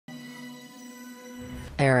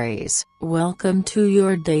Aries, welcome to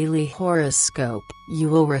your daily horoscope. You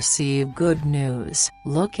will receive good news.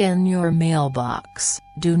 Look in your mailbox.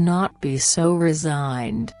 Do not be so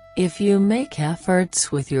resigned. If you make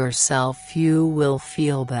efforts with yourself, you will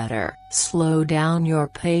feel better. Slow down your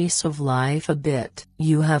pace of life a bit.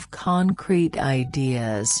 You have concrete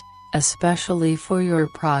ideas, especially for your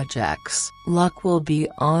projects. Luck will be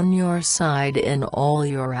on your side in all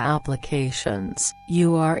your applications.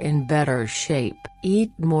 You are in better shape.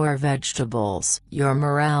 Eat more vegetables. Your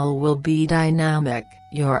morale will be dynamic.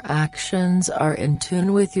 Your actions are in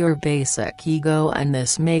tune with your basic ego, and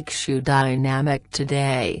this makes you dynamic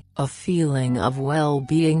today. A feeling of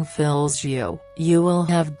well-being fills you. You will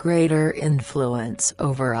have greater influence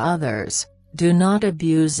over others. Do not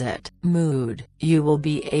abuse it. Mood. You will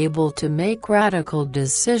be able to make radical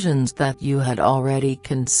decisions that you had already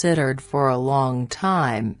considered for a long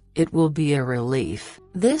time. It will be a relief.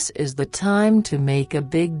 This is the time to make a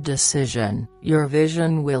big decision. Your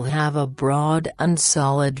vision will have a broad and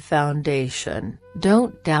solid foundation.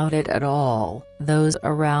 Don't doubt it at all. Those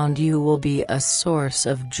around you will be a source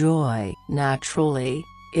of joy. Naturally,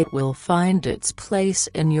 it will find its place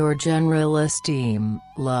in your general esteem.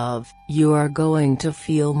 Love. You are going to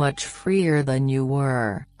feel much freer than you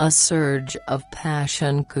were. A surge of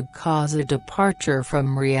passion could cause a departure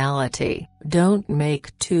from reality. Don't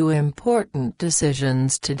make too important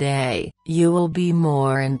decisions today. You will be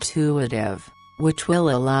more intuitive, which will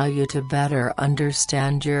allow you to better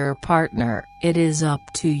understand your partner. It is up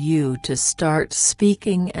to you to start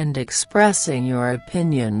speaking and expressing your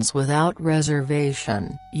opinions without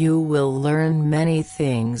reservation. You will learn many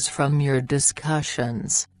things from your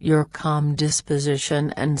discussions. Your calm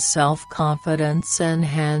disposition and self-confidence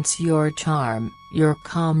enhance your charm. Your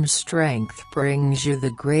calm strength brings you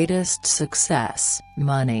the greatest success.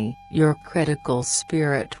 Money. Your critical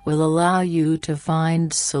spirit will allow you to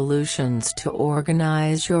find solutions to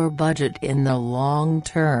organize your budget in the long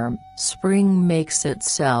term. Spring makes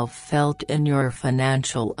itself felt in your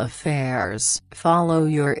financial affairs. Follow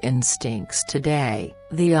your instincts today.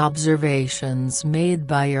 The observations made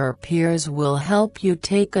by your peers will help you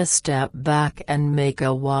take a step back and make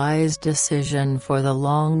a wise decision for the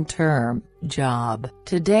long term. Job.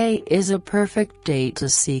 Today is a perfect day to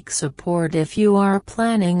seek support if you are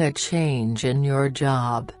planning a change in your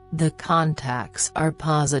job. The contacts are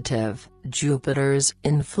positive. Jupiter's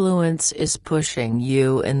influence is pushing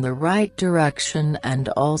you in the right direction and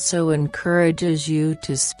also encourages you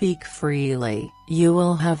to speak freely. You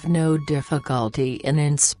will have no difficulty in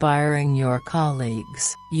inspiring your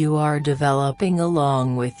colleagues. You are developing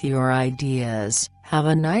along with your ideas. Have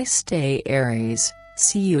a nice day, Aries.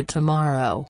 See you tomorrow.